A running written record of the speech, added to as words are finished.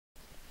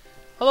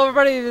Hello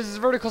everybody, this is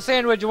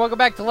VerticalSandwich, and welcome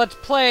back to Let's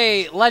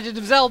Play Legend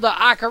of Zelda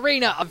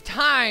Ocarina of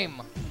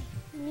Time!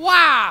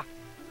 Wow!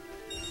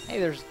 Hey,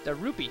 there's the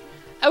rupee.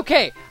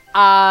 Okay,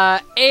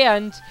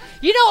 and,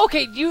 you know,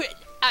 okay,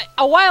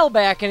 a while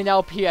back in an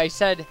LP I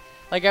said,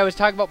 like, I was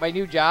talking about my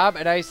new job,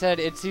 and I said,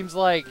 it seems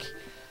like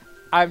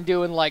I'm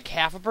doing, like,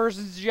 half a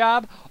person's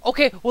job.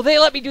 Okay, well, they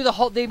made me do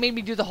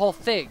the whole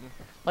thing.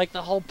 Like,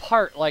 the whole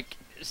part, like,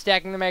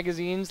 stacking the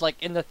magazines,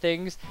 like, in the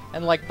things,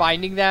 and, like,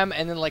 binding them,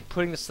 and then, like,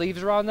 putting the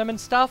sleeves around them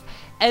and stuff.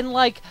 And,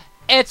 like,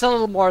 it's a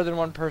little more than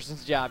one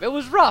person's job. It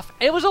was rough.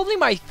 It was only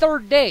my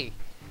third day.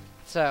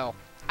 So,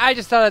 I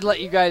just thought I'd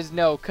let you guys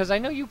know, because I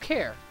know you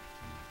care.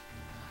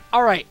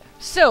 Alright,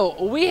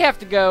 so, we have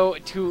to go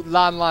to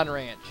Lon Lon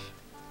Ranch.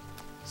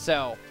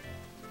 So,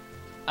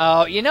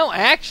 you know,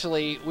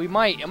 actually, it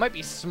might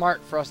be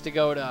smart for us to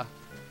go to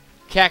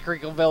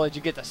Kakariko Village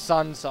and get the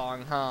Sun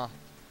Song, huh?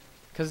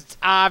 Because it's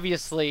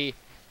obviously...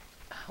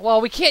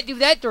 Well, we can't do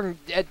that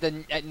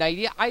at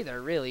night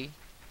either, really.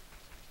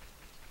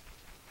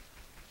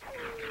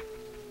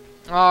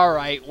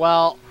 Alright,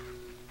 well,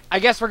 I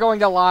guess we're going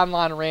to Lon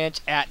Lon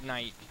Ranch at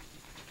night.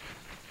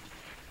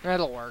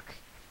 That'll work.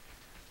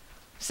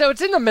 So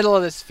it's in the middle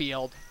of this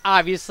field,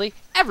 obviously.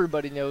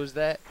 Everybody knows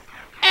that.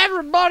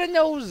 Everybody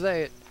knows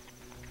that.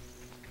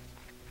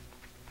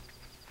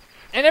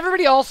 And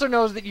everybody also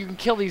knows that you can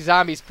kill these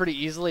zombies pretty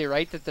easily,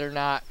 right? That they're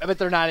not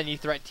any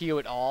threat to you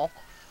at all.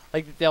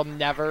 Like,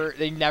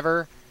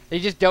 they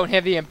just don't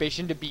have the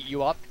ambition to beat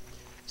you up.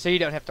 So you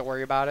don't have to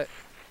worry about it.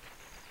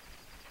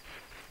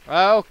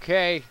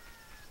 Okay.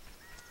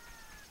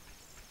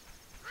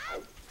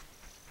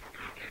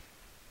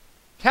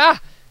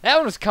 Ha! That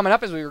one was coming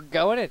up as we were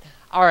going in.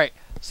 Alright,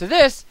 so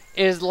this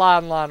is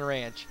Lon Lon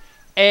Ranch.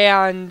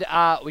 And,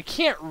 we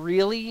can't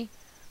really,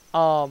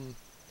 well,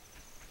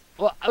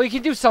 we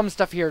can do some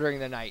stuff here during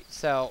the night.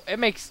 So, it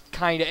makes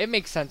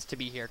sense to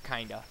be here,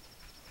 kinda.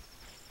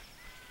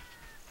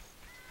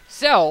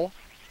 So,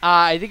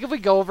 I think if we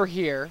go over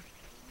here...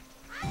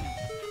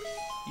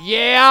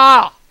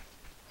 Yeah!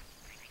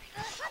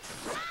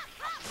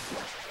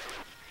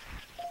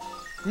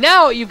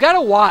 Now, you've got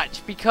to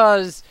watch,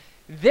 because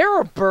there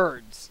are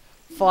birds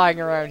flying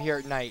around here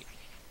at night.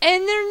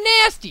 And they're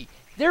nasty!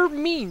 They're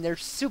mean. They're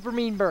super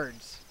mean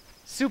birds.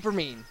 Super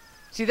mean.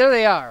 See, there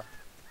they are.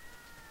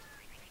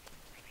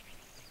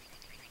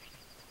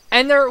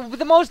 And they're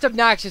the most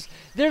obnoxious.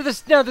 They're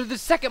the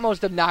second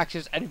most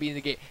obnoxious enemy in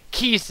the game.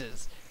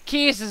 Keeses.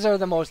 Keeses are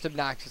the most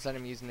obnoxious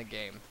enemies in the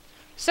game.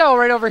 So,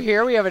 right over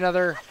here, we have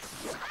another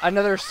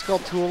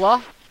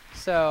Skulltula.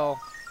 So,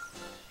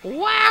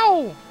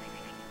 wow!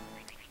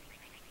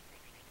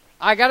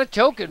 I got a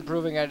token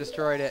proving I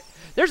destroyed it.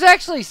 There's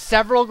actually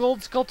several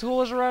gold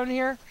Skulltulas around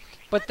here,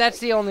 but that's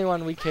the only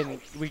one we can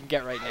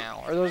get right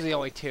now. Or those are the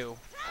only two.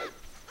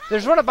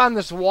 There's one up on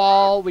this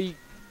wall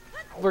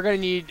we're gonna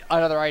need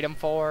another item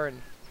for,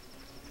 and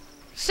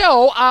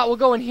so we'll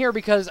go in here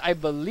because I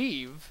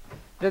believe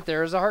that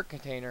there is a heart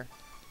container.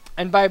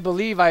 And by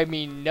believe, I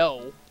mean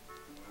no.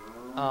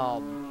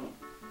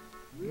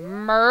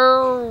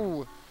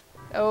 Moo!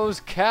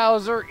 Those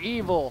cows are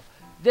evil.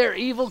 They're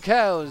evil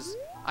cows.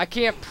 I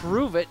can't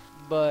prove it,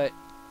 but...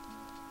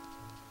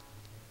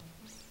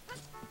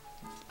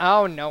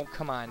 Oh, no,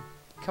 come on.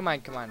 Come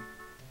on, come on.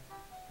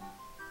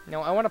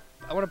 No, I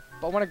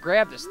wanna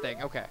grab this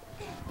thing. Okay.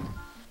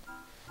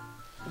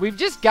 We've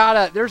just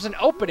gotta... There's an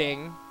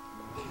opening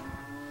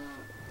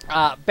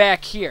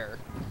back here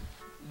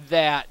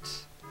that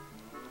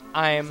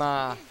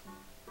I'm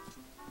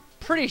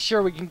pretty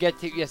sure we can get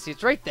to. Yes,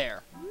 it's right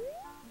there.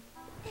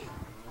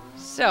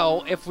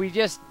 So if we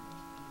just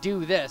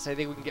do this, I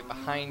think we can get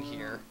behind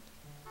here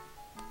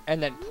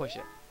and then push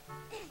it.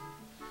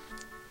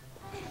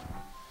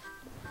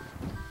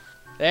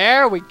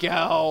 There we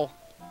go.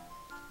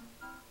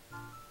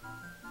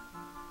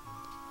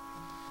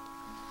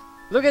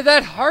 Look at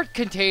that heart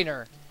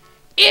container.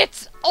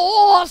 It's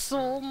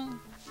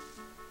awesome.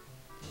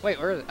 Wait,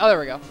 where is it? Oh,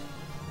 there we go.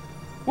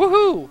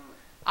 Woohoo!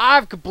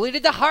 I've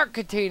completed the heart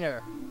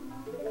container.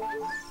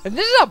 And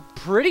this is a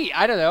pretty,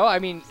 I don't know, I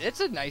mean,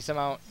 it's a nice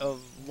amount of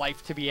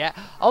life to be at.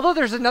 Although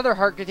there's another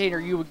heart container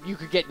you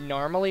could get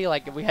normally,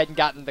 like if we hadn't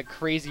gotten the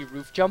crazy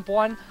roof jump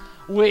one,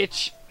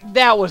 which,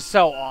 that was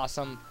so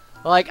awesome.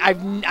 Like,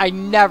 I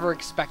never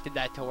expected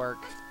that to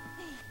work.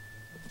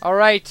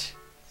 Alright.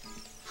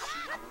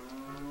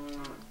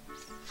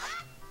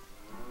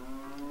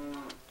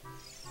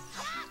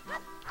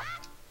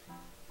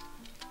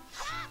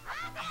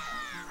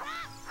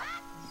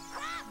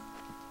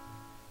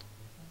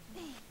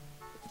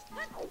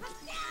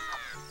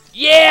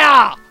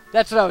 Yeah!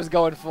 That's what I was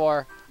going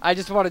for. I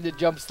just wanted to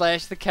jump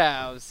slash the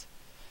cows.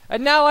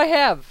 And now I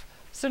have.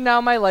 So now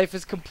my life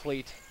is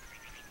complete.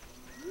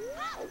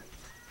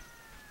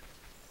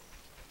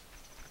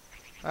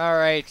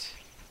 Alright.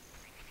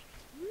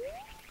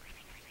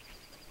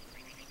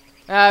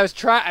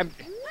 I'm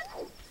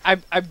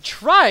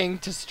trying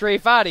to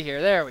strafe out of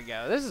here. There we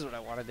go. This is what I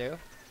want to do.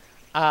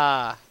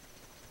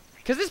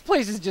 Because this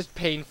place is just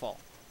painful.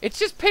 It's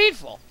just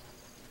painful.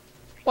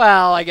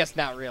 Well, I guess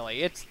not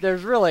really.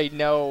 There's really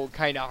no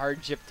kind of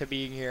hardship to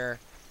being here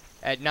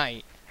at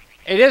night.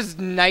 It is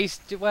nice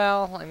to,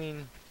 well, I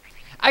mean,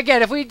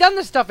 again, if we'd done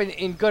this stuff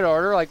in good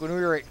order, like when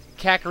we were at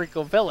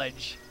Kakariko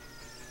Village,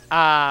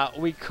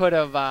 we could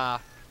have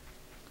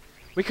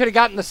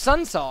gotten the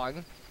Sun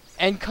Song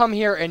and come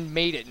here and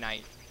made it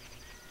night.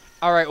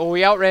 All right, well,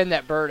 we outran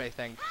that bird, I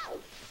think.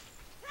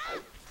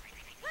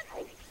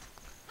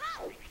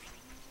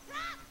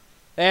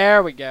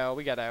 There we go.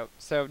 We got out.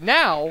 So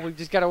now we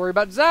just got to worry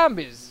about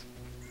zombies.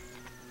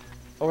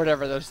 Or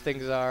whatever those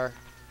things are.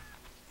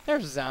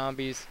 There's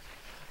zombies.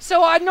 So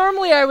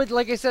normally I would,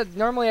 like I said,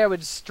 normally I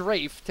would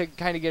strafe to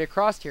kind of get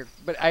across here.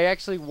 But I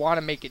actually want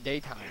to make it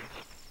daytime.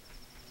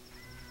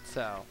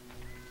 So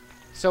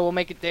we'll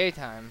make it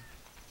daytime.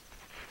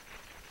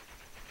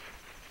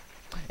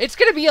 It's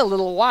going to be a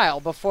little while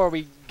before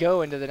we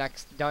go into the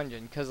next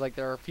dungeon. Because like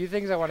there are a few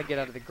things I want to get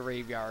out of the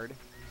graveyard.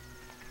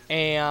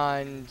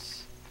 And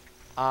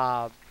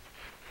I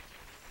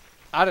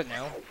don't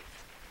know.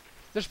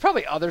 There's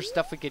probably other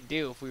stuff we could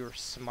do if we were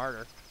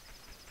smarter.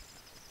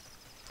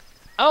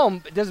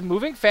 Oh, does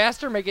moving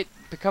faster make it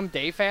become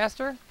day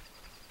faster?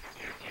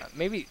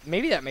 Maybe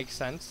that makes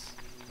sense.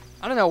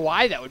 I don't know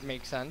why that would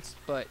make sense,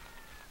 but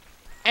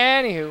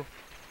anywho,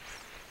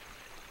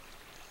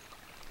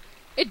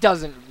 it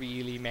doesn't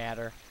really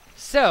matter.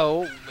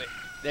 So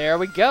there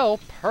we go.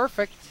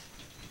 Perfect.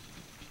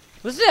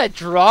 Listen to that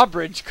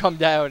drawbridge come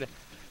down.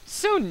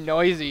 So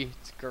noisy.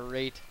 It's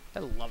great. I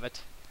love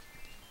it.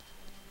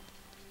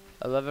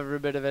 I love every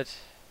bit of it.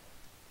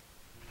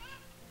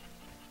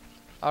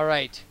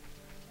 Alright.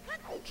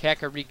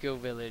 Kakariko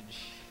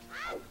Village.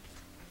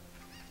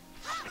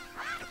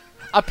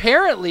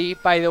 Apparently,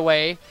 by the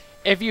way,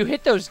 if you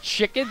hit those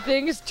chicken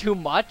things too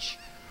much,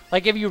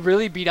 like if you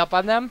really beat up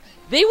on them,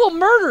 they will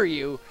murder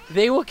you.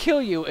 They will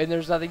kill you, and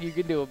there's nothing you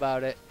can do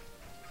about it.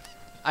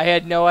 I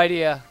had no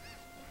idea.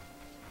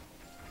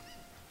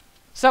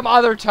 Some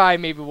other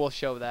time, maybe we'll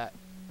show that.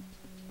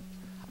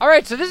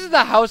 Alright, so this is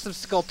the house of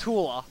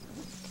Skulltula.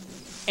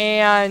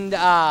 And,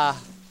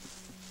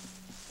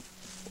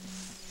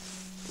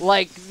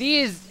 like,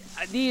 these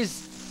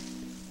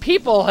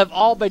people have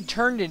all been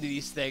turned into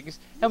these things,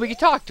 and we can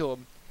talk to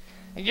them.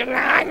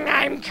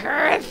 I'm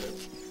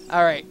cursed!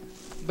 Alright,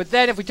 but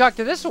then if we talk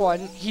to this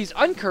one, he's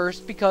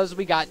uncursed because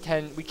we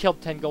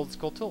killed 10 gold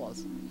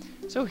Skulltulas.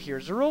 So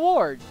here's a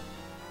reward.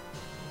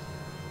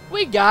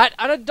 We got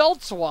an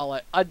adult's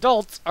wallet.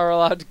 Adults are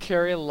allowed to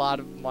carry a lot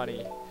of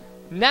money.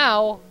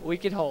 Now, we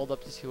can hold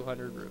up to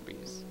 200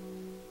 rupees.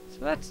 So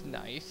that's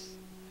nice.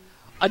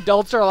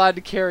 Adults are allowed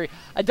to carry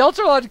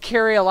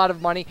a lot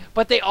of money,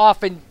 but they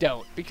often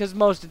don't, because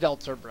most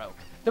adults are broke.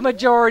 The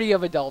majority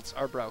of adults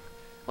are broke.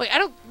 Like, I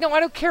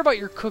don't care about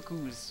your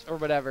cuckoos, or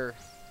whatever.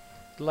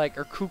 Like,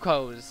 or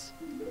cuckoos.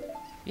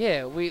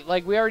 Yeah, we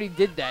already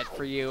did that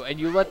for you, and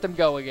you let them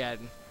go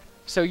again.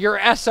 So you're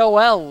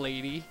SOL,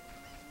 lady.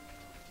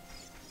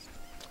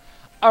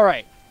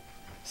 Alright,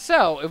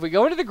 so if we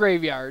go into the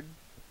graveyard,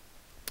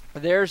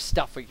 there's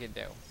stuff we can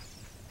do.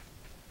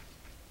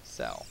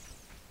 So,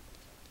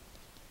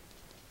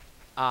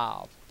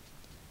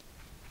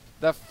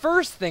 the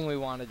first thing we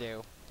want to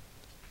do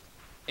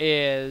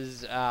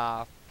is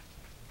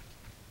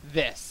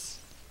this.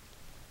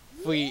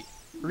 If we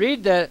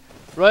read the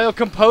Royal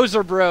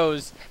Composer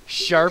Bros,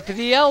 Sharp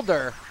the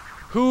Elder,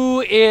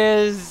 who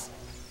is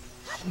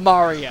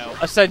Mario,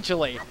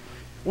 essentially.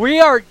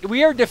 We are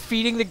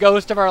defeating the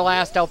ghost of our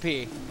last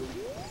LP.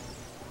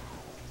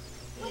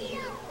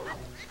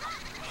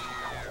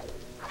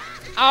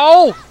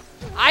 Oh!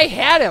 I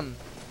had him.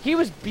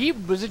 He's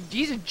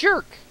a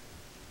jerk.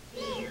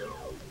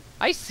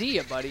 I see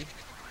you, buddy.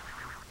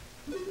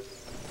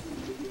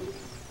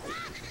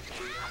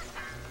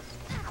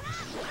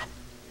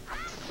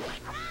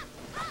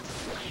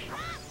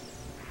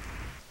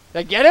 Did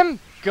I get him?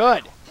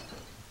 Good.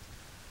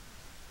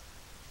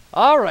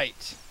 All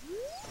right.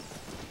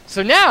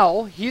 So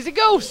now, he's a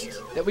ghost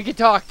that we can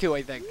talk to,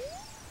 I think.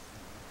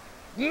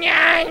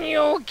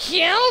 You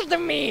killed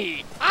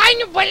me!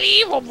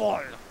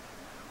 Unbelievable!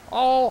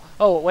 Oh,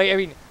 wait, I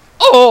mean...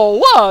 Oh,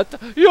 what?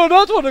 You're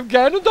not one of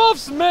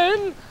Ganondorf's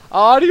men,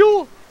 are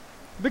you?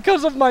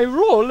 Because of my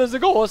role as a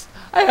ghost,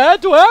 I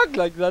had to act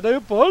like that. I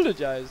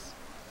apologize.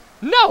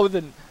 Now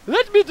then,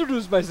 let me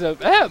introduce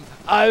myself. I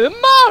am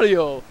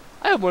Mario.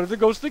 I am one of the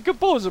ghostly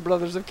composer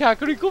brothers of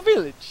Kakariko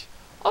Village.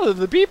 All of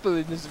the people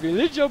in this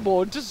village are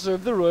born to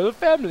serve the royal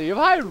family of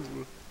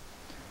Hyrule.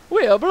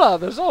 We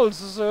brothers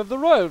also serve the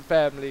royal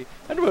family,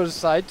 and were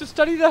assigned to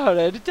study the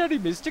hereditary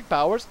mystic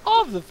powers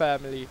of the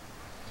family.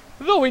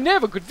 Though we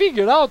never could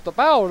figure out the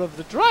power of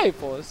the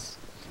Triforce,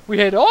 we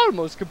had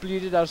almost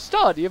completed our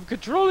study of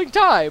controlling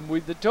time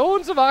with the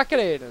tones of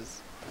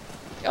ocarinas.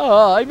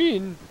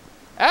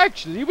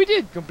 Actually, we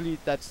did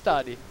complete that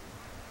study.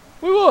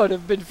 We would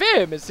have been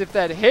famous if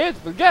that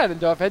hateful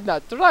Ganondorf had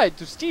not tried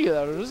to steal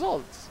our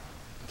results.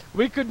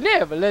 We could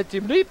never let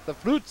him reap the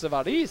fruits of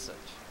our research.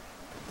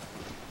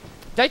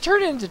 Did I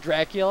turn into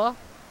Dracula?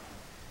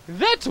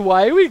 That's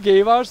why we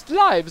gave our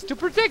lives to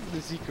protect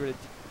the secret.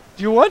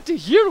 Do you want to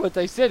hear what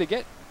I said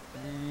again?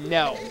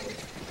 No.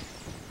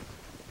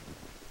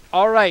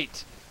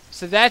 Alright.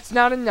 So that's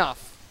not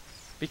enough.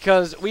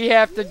 Because we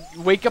have to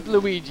wake up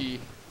Luigi.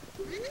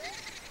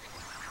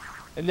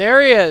 And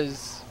there he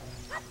is.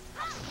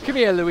 Come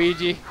here,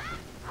 Luigi.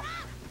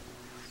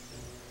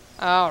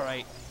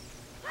 Alright.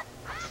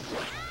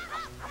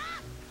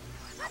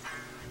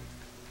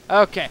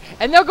 Okay.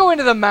 And they'll go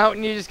into the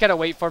mountain. You just gotta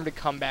wait for them to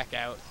come back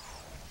out.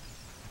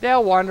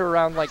 They'll wander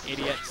around like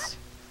idiots.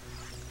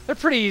 They're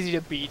pretty easy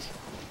to beat.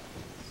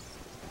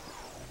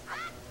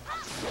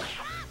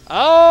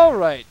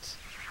 Alright.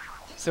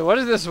 So what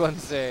does this one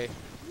say?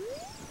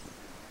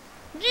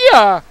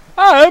 Yeah,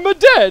 I'm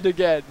dead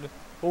again.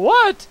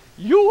 What?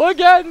 You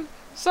again?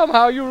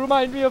 Somehow you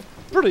remind me of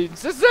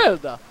Princess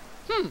Zelda.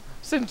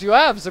 Since you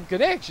have some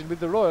connection with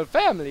the royal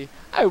family,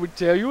 I would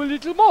tell you a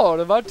little more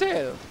of our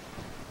tale.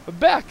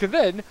 Back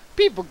then,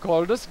 people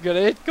called us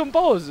great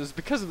composers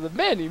because of the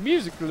many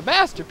musical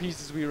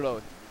masterpieces we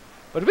wrote.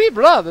 But we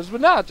brothers were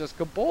not just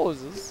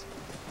composers.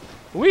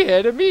 We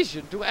had a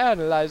mission to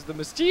analyze the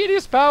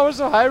mysterious powers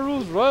of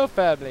Hyrule's royal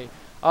family.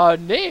 Our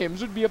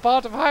names would be a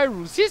part of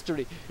Hyrule's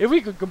history if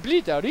we could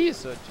complete our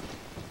research.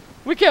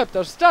 We kept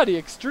our study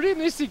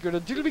extremely secret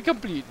until we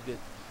completed it.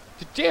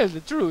 To tell the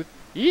truth,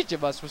 each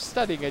of us was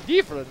studying a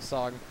different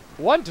song,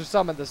 one to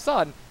summon the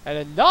sun and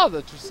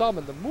another to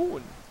summon the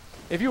moon.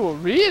 If you were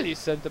really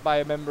sent by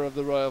a member of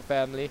the royal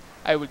family,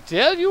 I will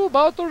tell you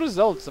about the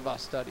results of our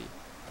study.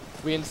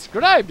 We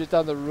inscribed it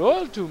on the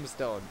royal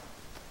tombstone.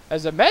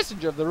 As a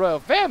messenger of the royal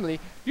family,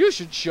 you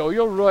should show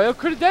your royal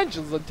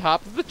credentials on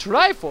top of the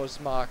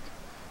Triforce mark.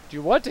 Do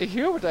you want to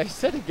hear what I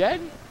said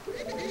again?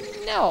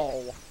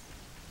 No.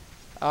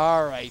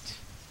 Alright.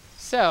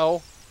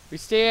 So, we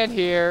stand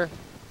here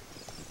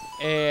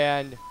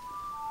and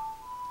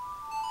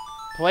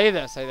play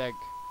this, I think.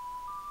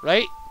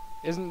 Right?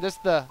 Isn't this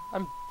the...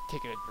 I'm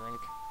taking a drink.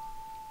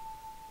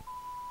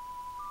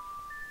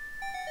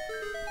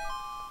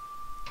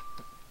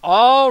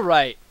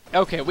 Alright.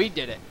 Okay, we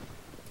did it.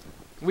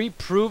 We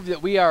proved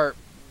that we are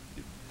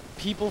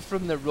people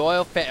from the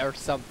royal or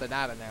something.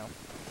 I don't know.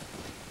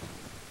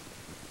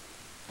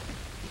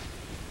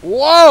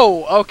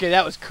 Whoa! Okay,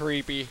 that was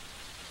creepy.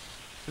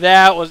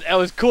 That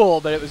was cool,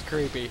 but it was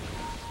creepy.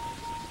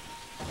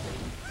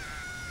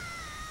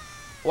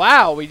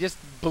 Wow, we just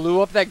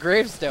blew up that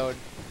gravestone.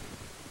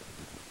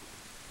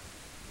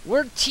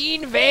 We're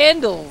teen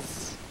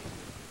vandals.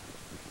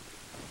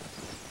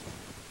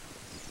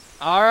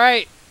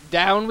 Alright,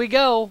 down we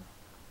go.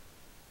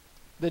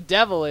 The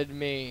devil in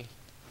me.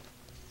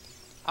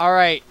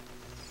 Alright.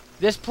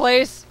 This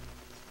place,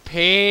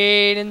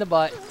 pain in the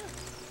butt.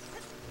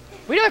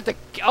 We don't have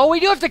to... Oh, we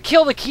do have to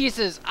kill the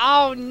Kisses.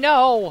 Oh,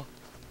 no.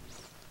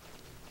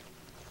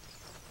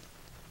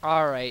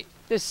 Alright.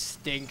 This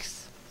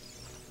stinks.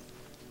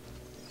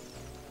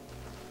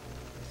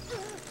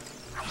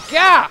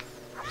 Gah!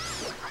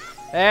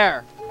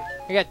 There.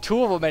 I got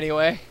two of them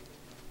anyway.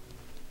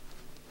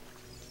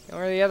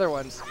 Where are the other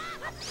ones?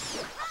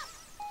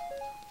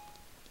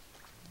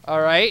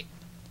 Alright.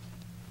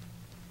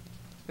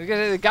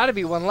 There's gotta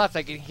be one left.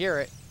 I can hear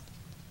it.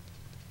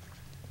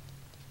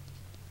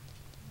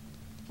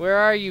 Where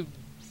are you,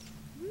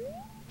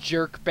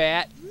 jerk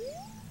bat?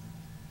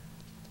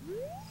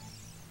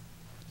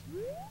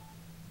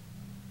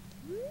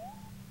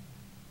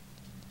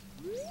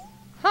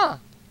 Huh.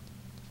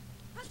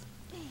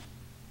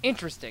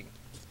 Interesting.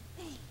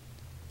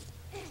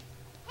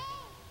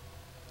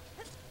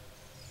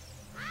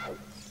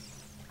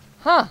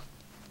 Huh.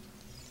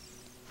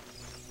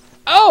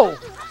 Oh!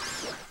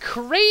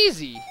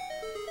 Crazy!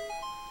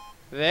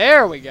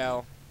 There we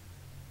go.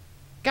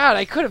 God,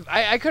 I could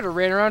have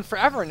ran around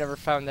forever and never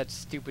found that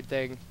stupid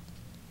thing.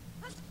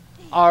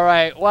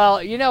 Alright,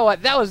 well, you know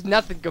what? That was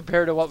nothing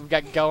compared to what we've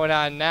got going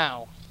on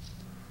now.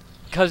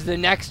 Because the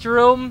next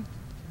room...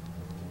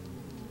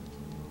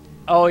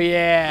 Oh,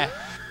 yeah.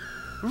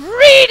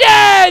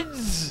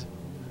 Redeads!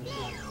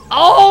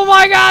 Oh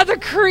my god, the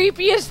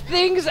creepiest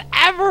things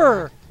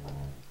ever!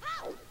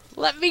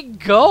 Let me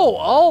go.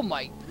 Oh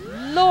my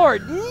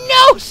lord.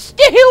 No!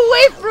 Stay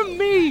away from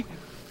me!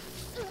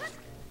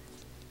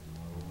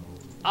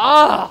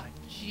 Ah,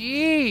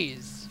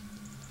 jeez.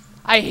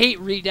 I hate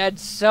redeads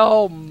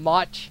so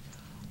much.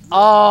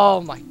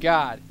 Oh my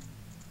god.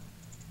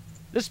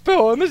 This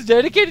poem is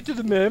dedicated to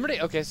the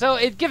memory. Okay, so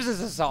it gives us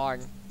a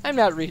song. I'm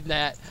not reading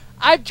that.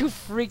 I'm too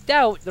freaked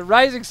out. The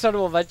rising sun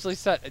will eventually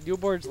set. A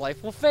newborn's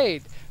life will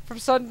fade. From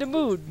sun to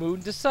moon,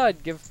 moon to sun.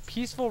 Give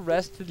peaceful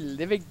rest to the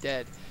living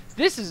dead.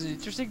 This is an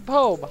interesting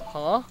poem,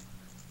 huh?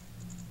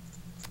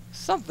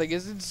 Something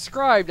is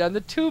inscribed on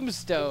the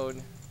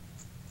tombstone.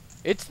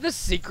 It's the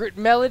secret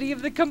melody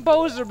of the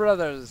Composer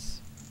Brothers.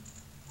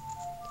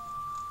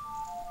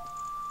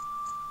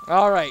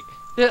 Alright.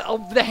 This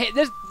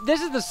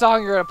is the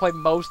song you're going to play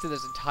most of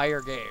this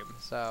entire game,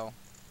 so...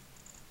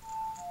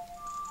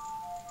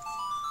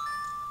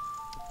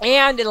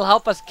 And it'll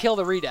help us kill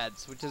the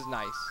redeads, which is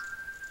nice.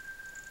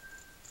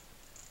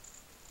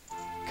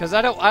 Cause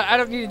I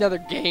don't need another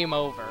game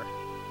over.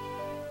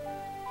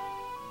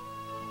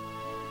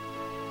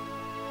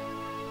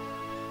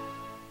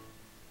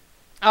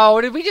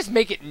 Oh, did we just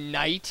make it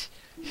night?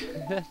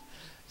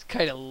 It's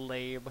kind of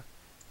lame.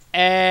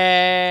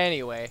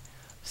 Anyway,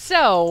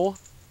 so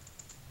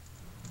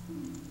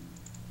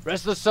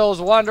restless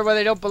souls wander where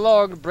they don't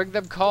belong. Bring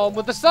them calm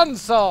with the sun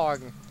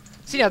song.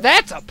 See, now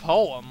that's a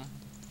poem.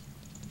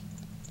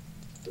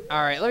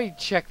 All right, let me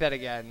check that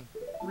again,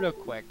 real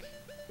quick.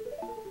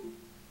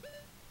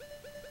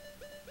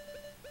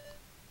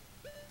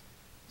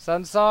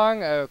 Sun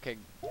song. Okay,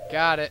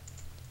 got it.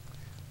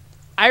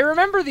 I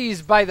remember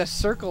these by the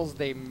circles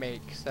they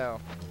make. So.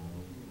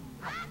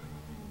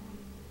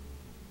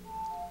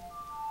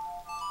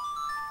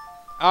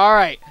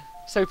 Alright,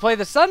 so we play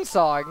the sun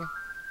song,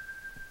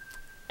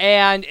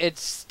 and it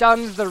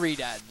stuns the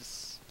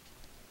redeads.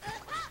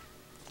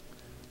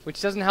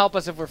 Which doesn't help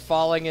us if we're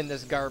falling in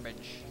this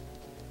garbage.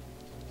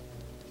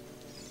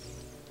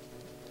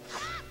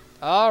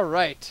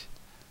 Alright.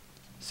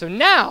 So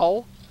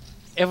now,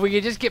 if we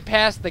could just get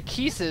past the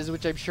Keeses,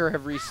 which I'm sure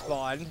have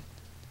respawned,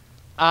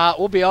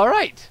 we'll be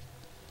alright.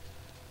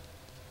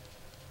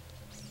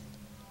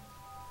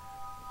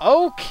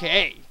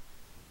 Okay.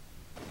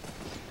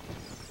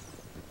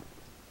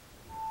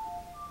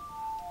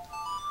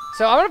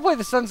 So I'm gonna play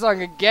the Sun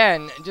Song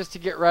again just to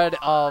get rid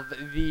of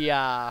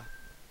the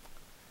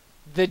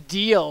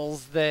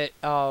deals that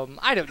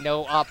I don't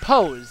know,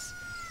 pose,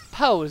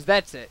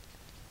 that's it.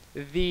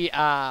 The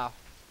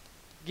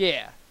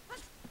yeah.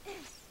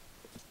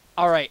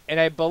 Alright, and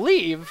I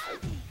believe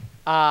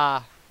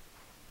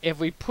if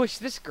we push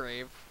this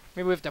grave,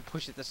 maybe we have to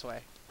push it this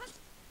way.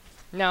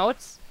 No,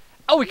 it's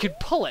oh, we could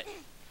pull it.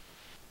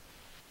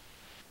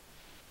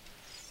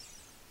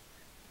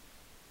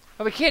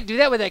 Oh, we can't do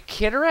that with that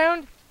kid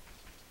around?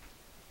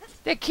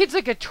 That kid's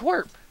like a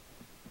twerp.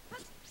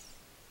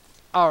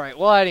 Alright,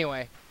 well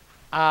anyway.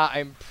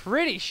 I'm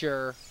pretty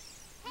sure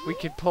we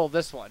could pull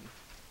this one.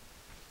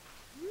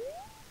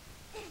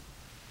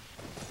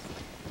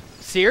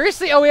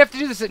 Seriously? Oh, we have to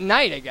do this at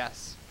night, I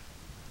guess.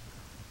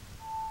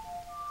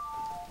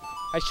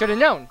 I should have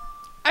known.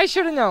 I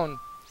should have known.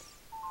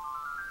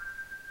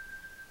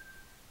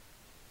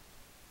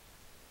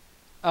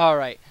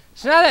 Alright.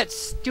 So now that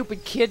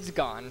stupid kid's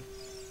gone,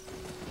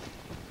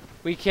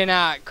 we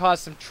can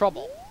cause some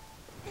trouble.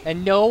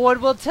 And no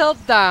one will tell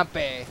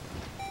Dompe.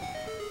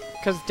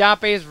 Because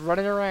Dompe is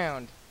running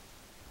around.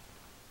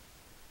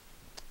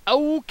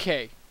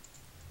 Okay.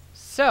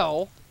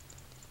 So.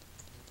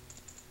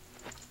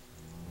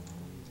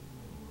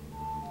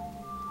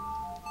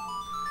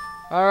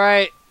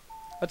 Alright.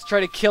 Let's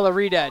try to kill a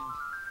redead.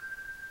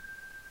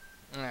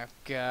 Oh,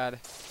 God.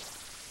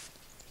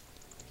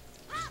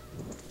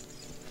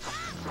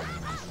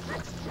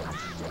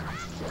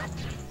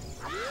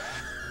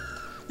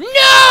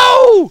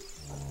 No!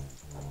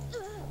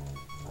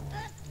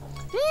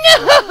 No!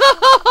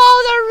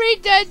 The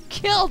redead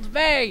killed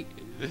me!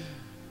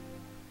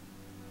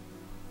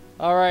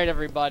 Alright,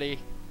 everybody.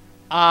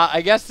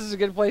 I guess this is a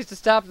good place to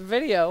stop the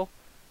video.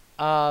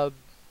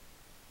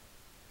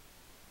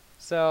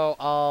 So,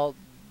 I'll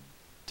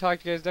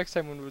talk to you guys next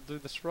time when we do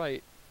this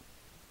right.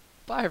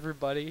 Bye,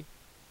 everybody.